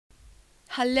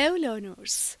Hello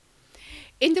learners.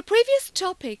 In the previous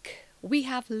topic, we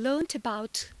have learnt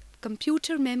about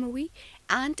computer memory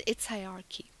and its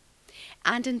hierarchy.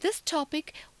 And in this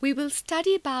topic, we will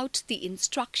study about the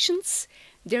instructions,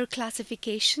 their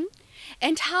classification,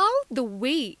 and how the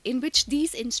way in which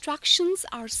these instructions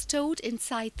are stored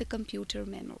inside the computer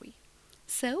memory.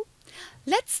 So,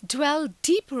 let's dwell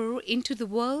deeper into the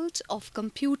world of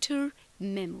computer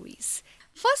memories.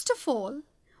 First of all,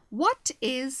 what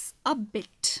is a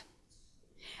bit?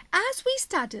 As we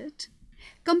studied,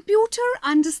 computer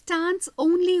understands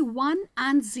only 1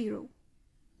 and 0.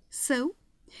 So,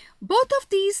 both of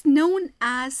these known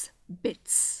as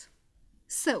bits.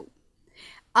 So,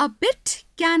 a bit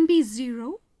can be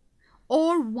 0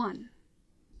 or 1.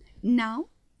 Now,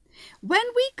 when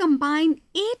we combine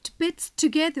 8 bits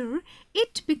together,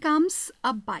 it becomes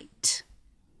a byte.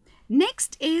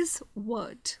 Next is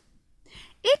word.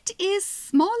 It is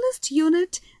smallest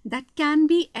unit that can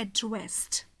be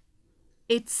addressed.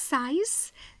 Its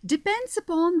size depends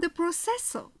upon the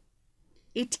processor.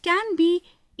 It can be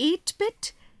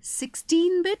 8-bit,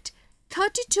 16-bit,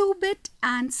 32-bit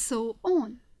and so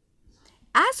on.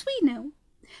 As we know,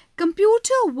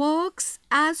 computer works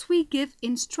as we give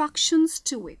instructions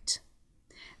to it.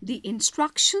 The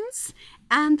instructions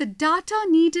and the data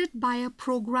needed by a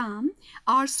program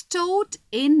are stored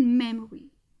in memory.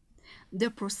 The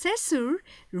processor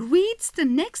reads the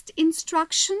next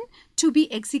instruction to be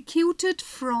executed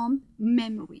from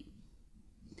memory.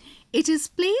 It is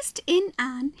placed in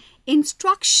an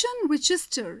instruction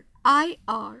register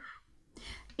IR.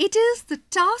 It is the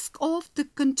task of the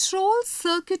control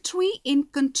circuitry in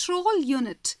control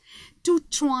unit to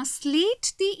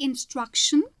translate the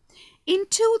instruction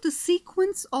into the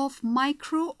sequence of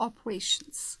micro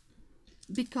operations.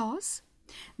 Because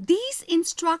these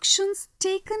instructions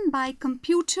taken by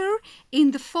computer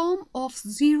in the form of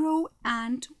 0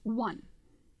 and 1.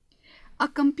 A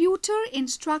computer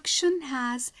instruction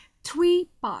has 3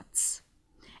 parts.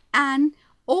 An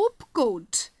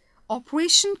opcode,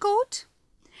 operation code.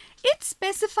 It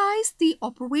specifies the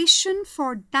operation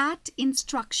for that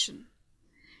instruction.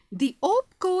 The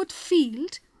opcode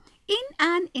field in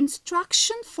an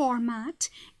instruction format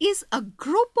is a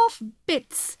group of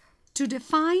bits to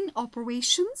define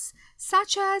operations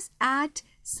such as add,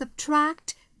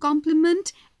 subtract,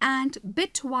 complement and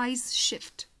bitwise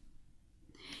shift.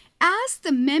 As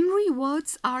the memory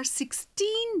words are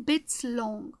 16 bits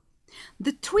long,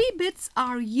 the 3 bits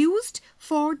are used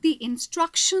for the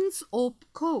instructions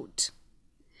opcode.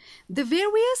 The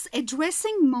various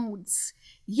addressing modes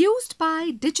used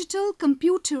by digital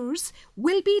computers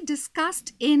will be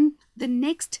discussed in the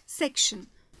next section.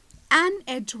 An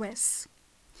address.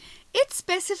 It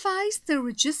specifies the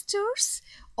registers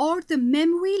or the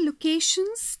memory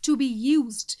locations to be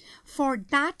used for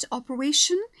that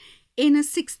operation. In a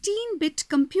 16-bit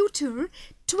computer,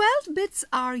 12 bits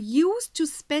are used to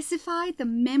specify the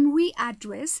memory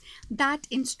address that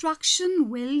instruction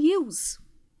will use.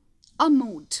 A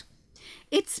mode.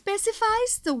 It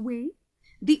specifies the way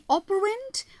the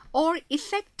operand or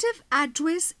effective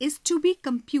address is to be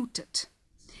computed.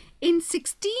 In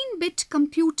 16-bit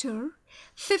computer,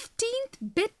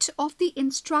 15th bit of the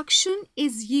instruction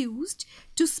is used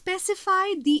to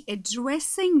specify the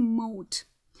addressing mode.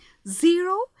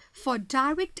 0 for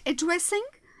direct addressing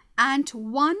and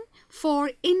 1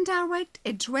 for indirect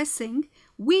addressing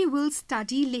we will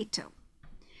study later.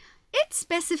 It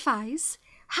specifies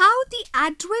how the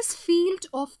address field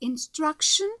of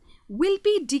instruction will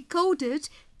be decoded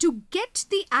to get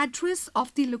the address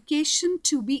of the location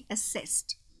to be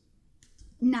assessed.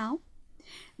 Now,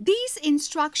 these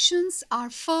instructions are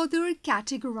further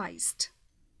categorized.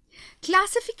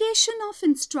 Classification of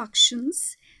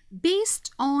instructions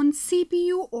based on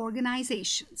CPU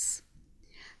organizations.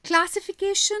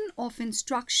 Classification of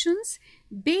instructions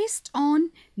based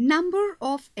on number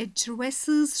of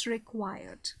addresses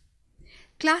required.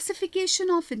 Classification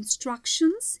of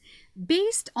instructions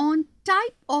based on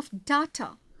type of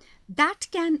data that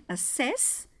can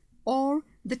access or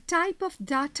the type of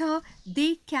data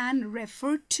they can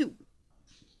refer to.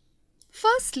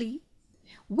 Firstly,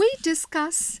 we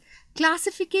discuss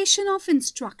classification of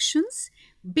instructions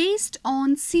based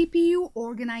on CPU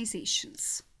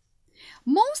organizations.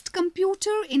 Most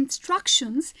computer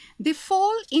instructions, they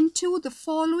fall into the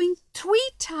following 3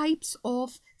 types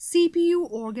of CPU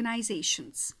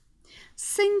organizations.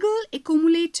 Single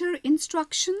accumulator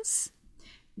instructions,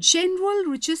 general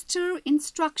register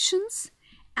instructions,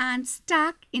 and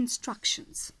stack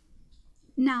instructions.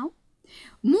 Now,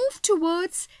 move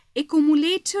towards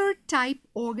accumulator type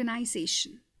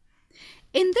organization.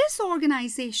 In this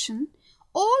organization,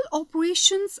 all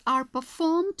operations are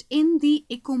performed in the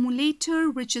accumulator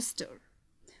register.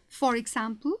 For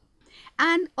example,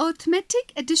 an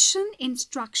arithmetic addition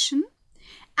instruction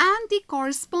and the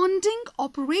corresponding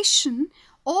operation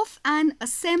of an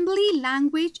assembly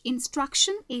language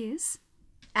instruction is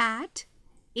add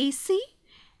AC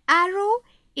arrow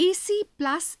AC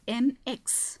plus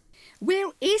MX,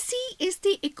 where AC is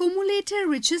the accumulator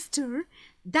register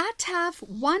that have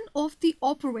one of the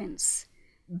operands.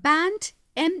 Band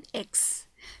MX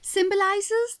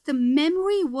symbolizes the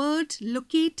memory word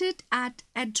located at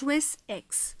address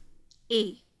X,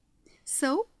 A.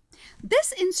 So,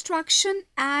 this instruction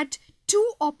add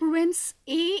two operands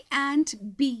A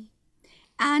and B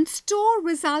and store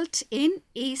result in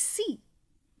AC.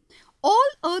 All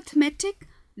arithmetic,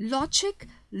 logic,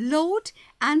 load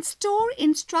and store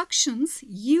instructions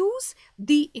use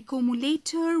the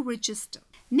accumulator register.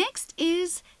 Next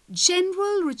is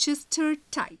general register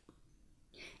type.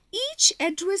 Each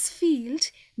address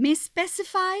field may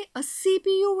specify a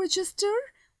CPU register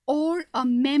or a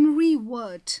memory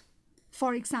word.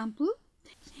 For example,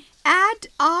 add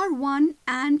R1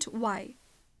 and Y.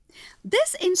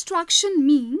 This instruction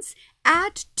means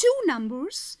add two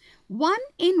numbers, one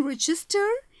in register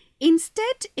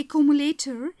instead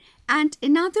accumulator and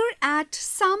another at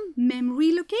some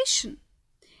memory location,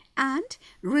 and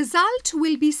result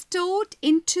will be stored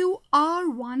into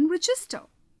R1 register.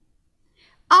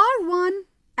 R1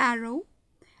 arrow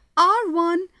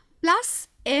R1 plus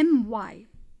MY.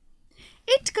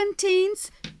 It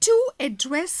contains two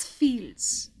address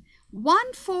fields,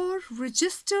 one for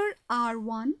register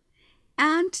R1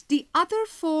 and the other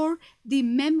for the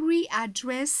memory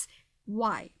address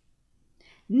Y.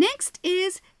 Next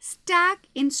is stack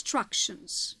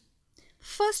instructions.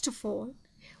 First of all,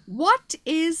 what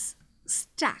is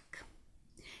stack?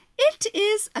 It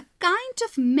is a kind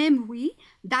of memory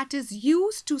that is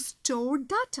used to store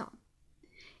data.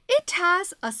 It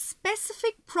has a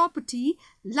specific property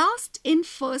last in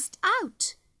first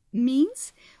out,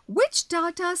 means which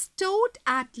data stored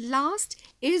at last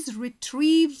is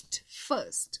retrieved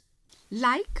first.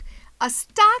 Like a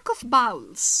stack of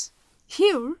bowls.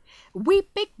 Here we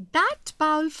pick that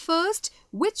bowl first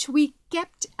which we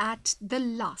kept at the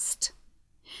last.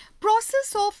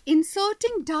 Process of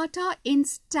inserting data in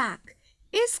stack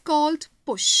is called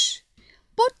push.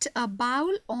 Put a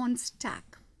bowl on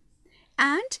stack.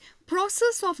 And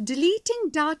process of deleting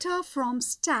data from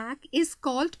stack is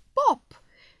called pop.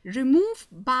 Remove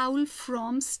bowl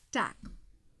from stack.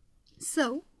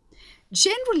 So,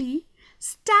 generally,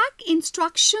 stack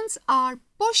instructions are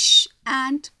push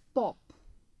and pop.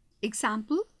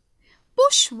 Example,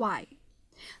 push Y.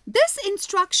 This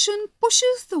instruction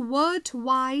pushes the word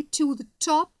Y to the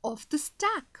top of the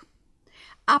stack.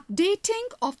 Updating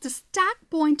of the stack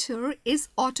pointer is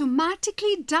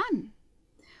automatically done.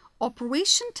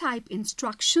 Operation type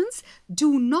instructions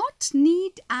do not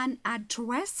need an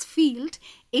address field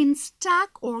in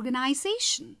stack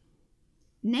organization.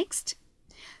 Next,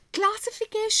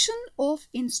 classification of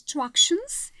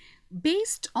instructions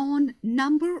based on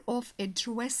number of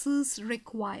addresses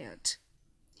required.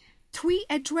 3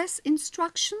 address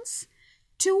instructions,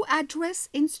 2 address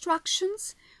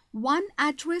instructions, 1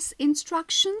 address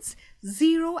instructions,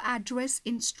 0 address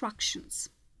instructions.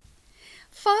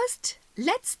 First,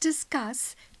 let's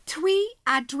discuss 3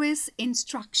 address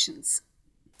instructions.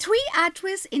 3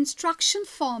 address instruction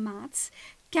formats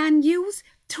can use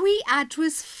 3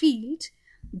 address field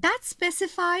that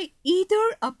specify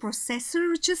either a processor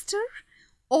register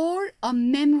or a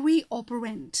memory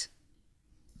operand.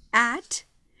 Add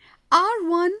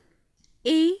R1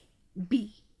 A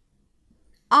B.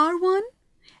 R1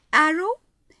 arrow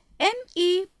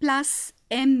MA plus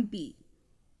MB,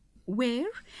 where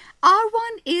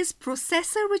R1 is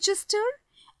processor register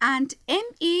and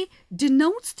MA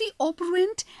denotes the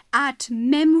operand at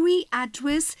memory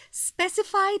address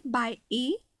specified by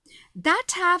A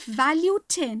that have value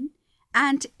 10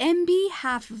 and MB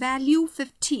have value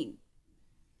 15.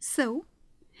 So,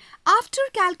 after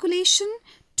calculation,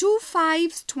 2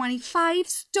 5s 25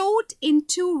 stored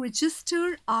into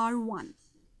register R1.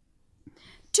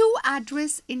 2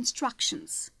 address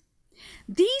instructions.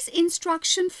 These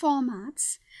instruction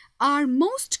formats are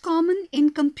most common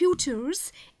in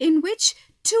computers in which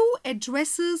 2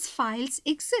 addresses files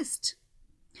exist.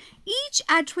 Each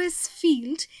address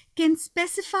field can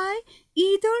specify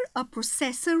either a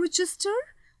processor register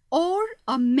or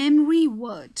a memory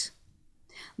word.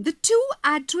 The 2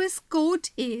 address code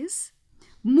is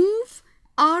move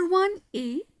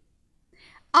R1A,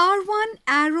 R1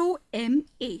 arrow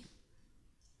MA.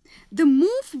 The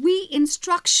move V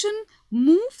instruction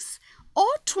moves or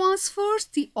transfers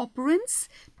the operands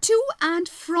to and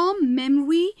from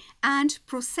memory and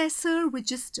processor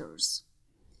registers.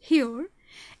 Here,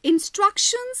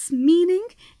 instructions meaning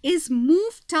is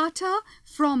move data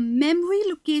from memory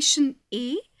location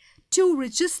A to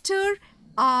register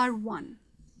R1.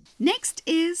 Next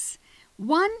is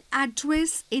one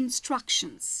address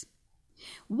instructions.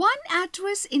 One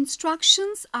address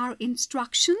instructions are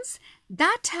instructions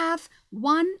that have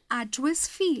one address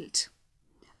field.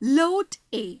 Load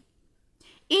A,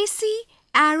 AC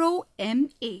arrow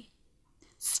MA,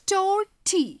 store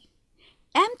T,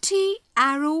 empty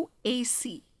arrow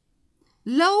AC,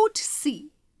 load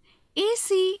C,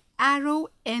 AC arrow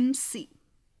MC.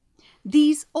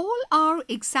 These all are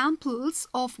examples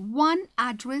of one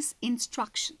address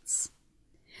instructions.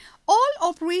 All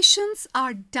operations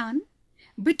are done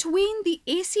between the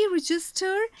AC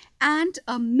register and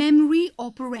a memory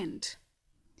operand.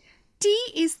 T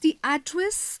is the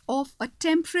address of a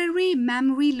temporary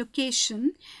memory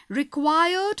location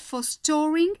required for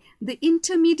storing the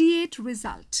intermediate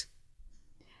result.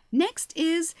 Next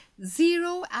is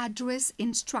zero address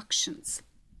instructions.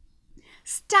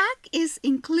 Stack is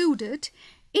included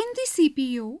in the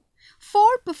CPU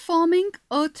for performing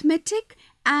arithmetic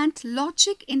and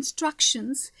logic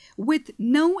instructions with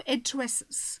no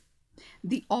addresses.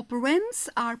 The operands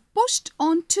are pushed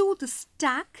onto the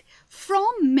stack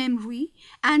from memory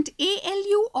and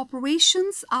ALU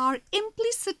operations are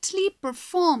implicitly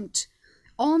performed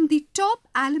on the top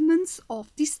elements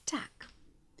of the stack.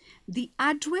 The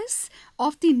address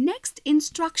of the next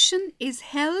instruction is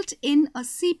held in a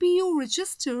CPU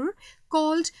register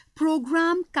called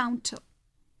program counter.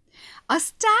 A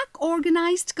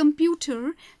stack-organized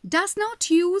computer does not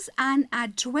use an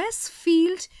address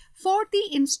field for the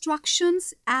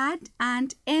instructions add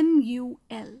and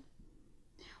MUL.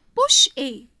 Push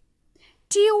A,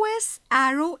 TOS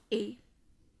arrow A,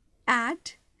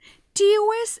 add,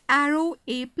 TOS arrow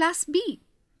A plus B,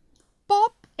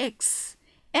 pop X,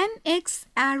 MX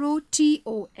arrow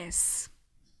TOS,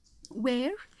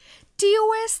 where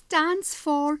TOS stands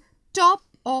for top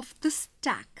of the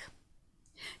stack.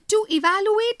 To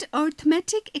evaluate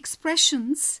arithmetic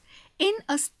expressions in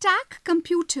a stack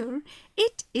computer,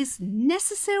 it is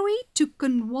necessary to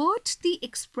convert the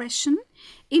expression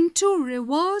into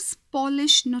reverse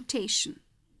Polish notation.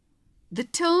 The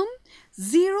term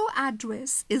zero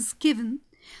address is given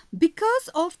because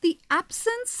of the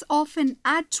absence of an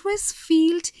address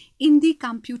field in the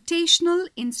computational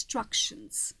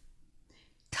instructions.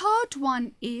 Third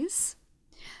one is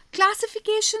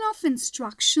classification of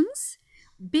instructions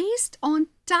based on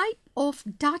type of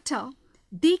data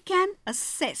they can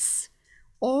access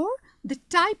or the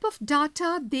type of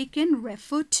data they can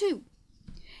refer to.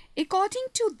 According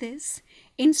to this,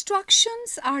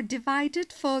 instructions are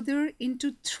divided further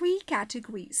into three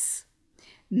categories: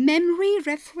 memory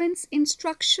reference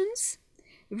instructions,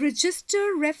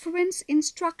 register reference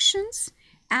instructions,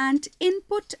 and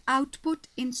input-output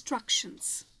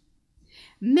instructions.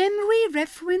 Memory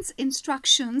reference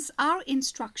instructions are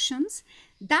instructions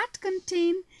that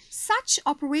contain such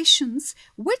operations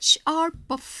which are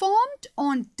performed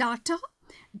on data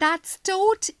that's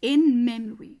stored in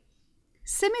memory.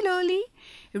 Similarly,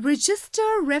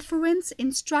 register reference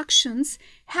instructions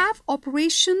have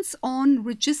operations on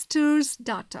registers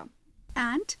data.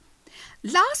 And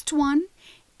last one,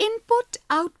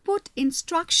 input-output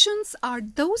instructions are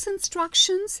those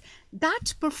instructions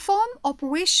that perform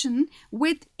operation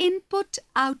with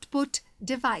input-output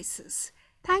devices.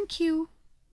 Thank you.